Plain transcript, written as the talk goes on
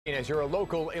As your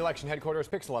local election headquarters,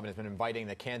 PIX11 has been inviting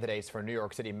the candidates for New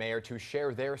York City mayor to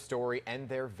share their story and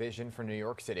their vision for New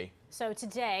York City. So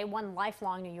today, one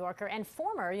lifelong New Yorker and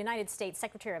former United States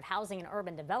Secretary of Housing and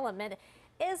Urban Development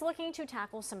is looking to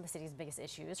tackle some of the city's biggest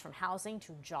issues, from housing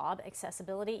to job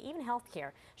accessibility, even health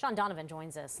care. Shaun Donovan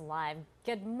joins us live.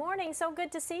 Good morning. So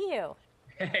good to see you.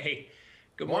 Hey.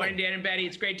 Good morning, Dan and Betty.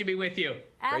 It's great to be with you.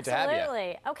 Absolutely. Great to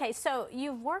have you. Okay, so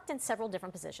you've worked in several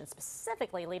different positions,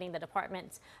 specifically leading the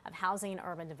Departments of Housing and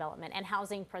Urban Development and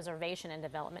Housing Preservation and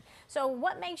Development. So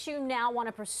what makes you now want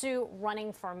to pursue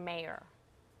running for mayor?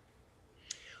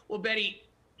 Well, Betty,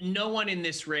 no one in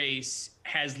this race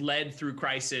has led through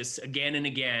crisis again and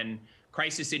again,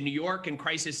 crisis in New York and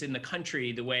crisis in the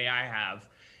country the way I have.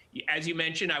 As you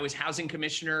mentioned, I was housing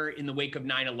commissioner in the wake of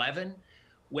 9/11.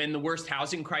 When the worst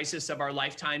housing crisis of our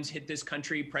lifetimes hit this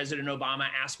country, President Obama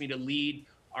asked me to lead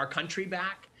our country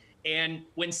back. And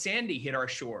when Sandy hit our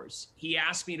shores, he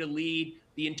asked me to lead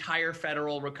the entire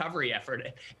federal recovery effort.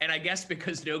 And I guess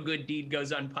because no good deed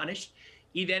goes unpunished,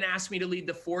 he then asked me to lead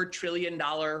the $4 trillion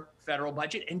federal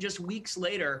budget. And just weeks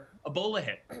later, Ebola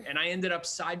hit. And I ended up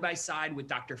side by side with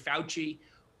Dr. Fauci,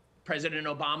 President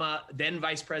Obama, then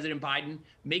Vice President Biden,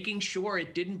 making sure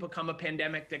it didn't become a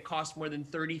pandemic that cost more than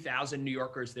 30,000 New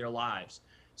Yorkers their lives.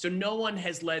 So no one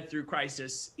has led through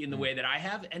crisis in the way that I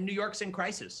have, and New York's in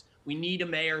crisis. We need a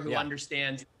mayor who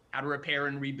understands how to repair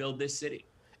and rebuild this city.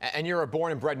 And you're a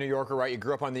born and bred New Yorker, right? You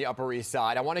grew up on the Upper East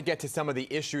Side. I want to get to some of the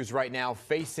issues right now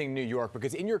facing New York,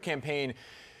 because in your campaign,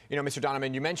 Mr.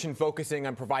 Donovan, you mentioned focusing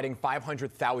on providing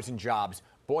 500,000 jobs.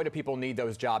 Boy, do people need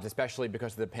those jobs, especially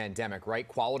because of the pandemic, right?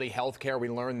 Quality health care, we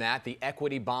learned that. The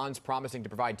equity bonds promising to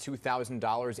provide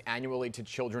 $2,000 annually to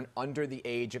children under the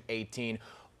age of 18.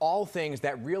 All things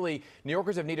that really New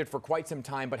Yorkers have needed for quite some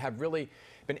time, but have really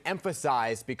been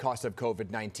emphasized because of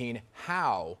COVID-19.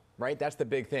 How, right? That's the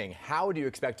big thing. How do you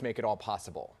expect to make it all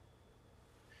possible?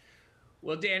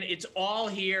 Well, Dan, it's all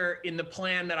here in the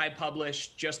plan that I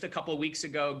published just a couple of weeks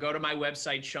ago. Go to my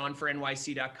website,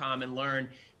 shaunfornyc.com, and learn.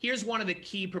 Here's one of the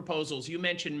key proposals. You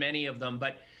mentioned many of them,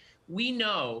 but we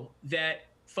know that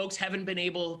folks haven't been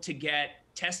able to get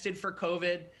tested for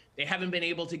COVID. They haven't been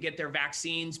able to get their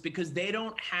vaccines because they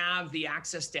don't have the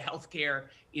access to health care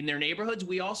in their neighborhoods.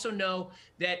 We also know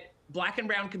that Black and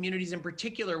brown communities in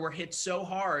particular were hit so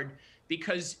hard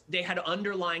because they had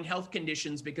underlying health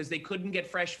conditions, because they couldn't get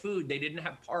fresh food. They didn't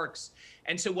have parks.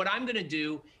 And so what I'm going to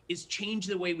do is change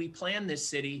the way we plan this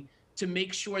city to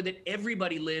make sure that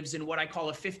everybody lives in what I call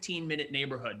a 15-minute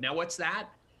neighborhood. Now, what's that?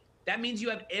 That means you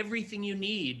have everything you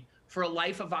need for a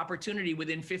life of opportunity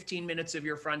within 15 minutes of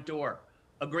your front door.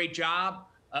 A great job,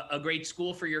 a great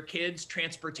school for your kids,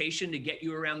 transportation to get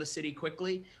you around the city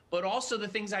quickly, but also the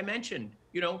things I mentioned,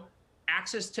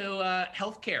 access to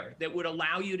health care that would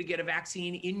allow you to get a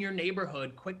vaccine in your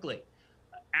neighborhood quickly,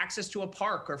 access to a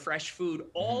park or fresh food.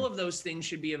 All of those things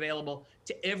should be available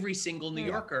to every single New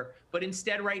Yorker. But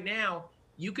instead, right now,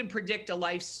 you can predict a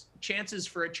life's chances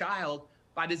for a child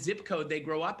by the zip code they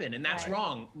grow up in, and that's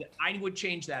wrong. I would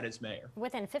change that as mayor.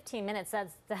 Within 15 minutes,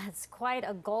 that's quite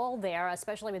a goal there,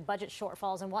 especially with budget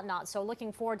shortfalls and whatnot. So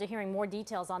looking forward to hearing more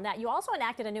details on that. You also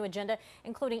enacted a new agenda,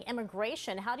 including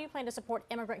immigration. How do you plan to support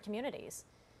immigrant communities?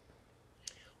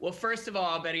 Well, first of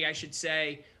all, Betty, I should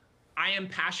say, I am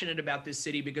passionate about this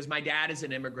city because my dad is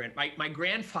an immigrant. My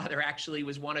grandfather actually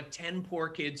was one of 10 poor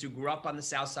kids who grew up on the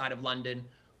south side of London,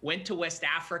 went to West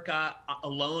Africa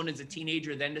alone as a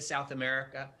teenager, then to South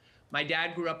America. My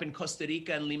dad grew up in Costa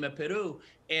Rica and Lima, Peru,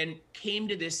 and came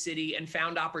to this city and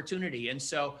found opportunity. And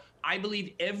so I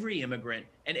believe every immigrant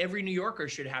and every New Yorker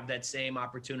should have that same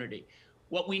opportunity.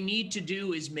 What we need to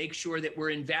do is make sure that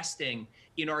we're investing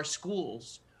in our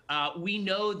schools. We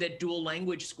know that dual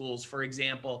language schools, for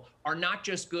example, are not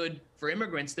just good for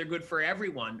immigrants, they're good for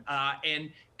everyone, and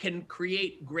can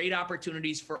create great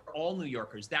opportunities for all New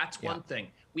Yorkers. That's one thing.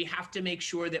 We have to make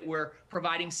sure that we're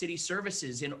providing city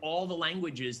services in all the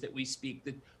languages that we speak,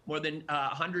 more than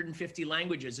 150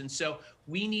 languages. And so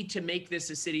we need to make this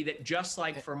a city that, just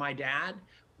like for my dad,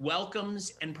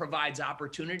 welcomes and provides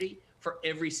opportunity for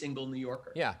every single New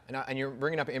Yorker. Yeah, and you're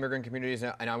bringing up immigrant communities,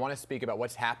 and I want to speak about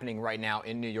what's happening right now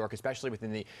in New York, especially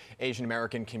within the Asian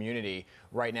American community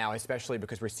right now, especially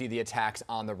because we see the attacks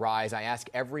on the rise. I ask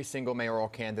every single mayoral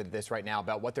candidate this right now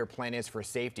about what their plan is for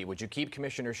safety. Would you keep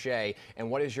Commissioner Shea,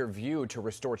 and what is your view to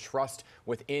restore trust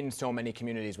within so many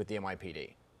communities with the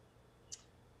NYPD?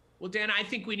 Well, Dan, I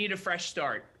think we need a fresh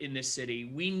start in this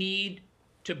city. We need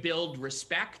to build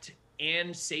respect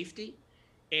and safety.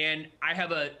 And I have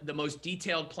the most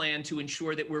detailed plan to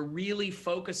ensure that we're really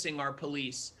focusing our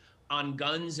police on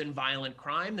guns and violent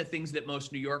crime, the things that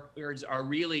most New Yorkers are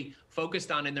really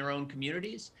focused on in their own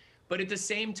communities. But at the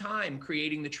same time,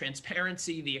 creating the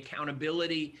transparency, the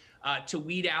accountability to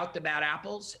weed out the bad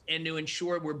apples and to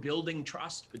ensure we're building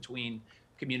trust between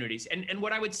communities. And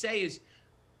what I would say is,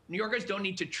 New Yorkers don't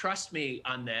need to trust me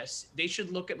on this. They should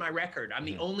look at my record. I'm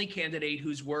the only candidate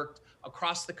who's worked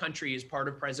across the country as part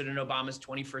of President Obama's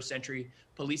 21st Century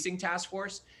Policing Task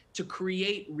Force to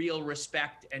create real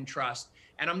respect and trust.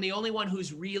 And I'm the only one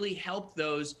who's really helped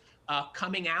those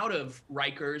coming out of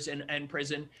Rikers and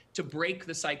prison to break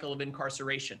the cycle of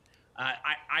incarceration.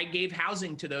 I gave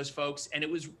housing to those folks, and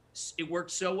it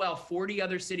worked so well. 40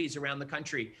 other cities around the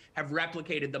country have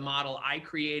replicated the model I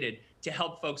created to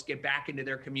help folks get back into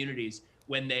their communities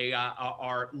when they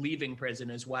are leaving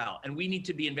prison as well. And we need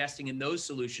to be investing in those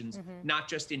solutions, not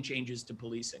just in changes to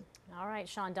policing. All right,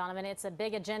 Shaun Donovan, it's a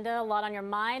big agenda, a lot on your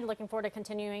mind. Looking forward to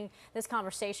continuing this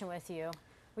conversation with you.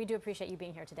 We do appreciate you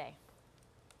being here today.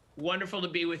 Wonderful to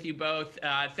be with you both.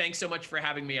 Thanks so much for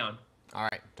having me on. All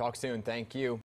right, talk soon. Thank you.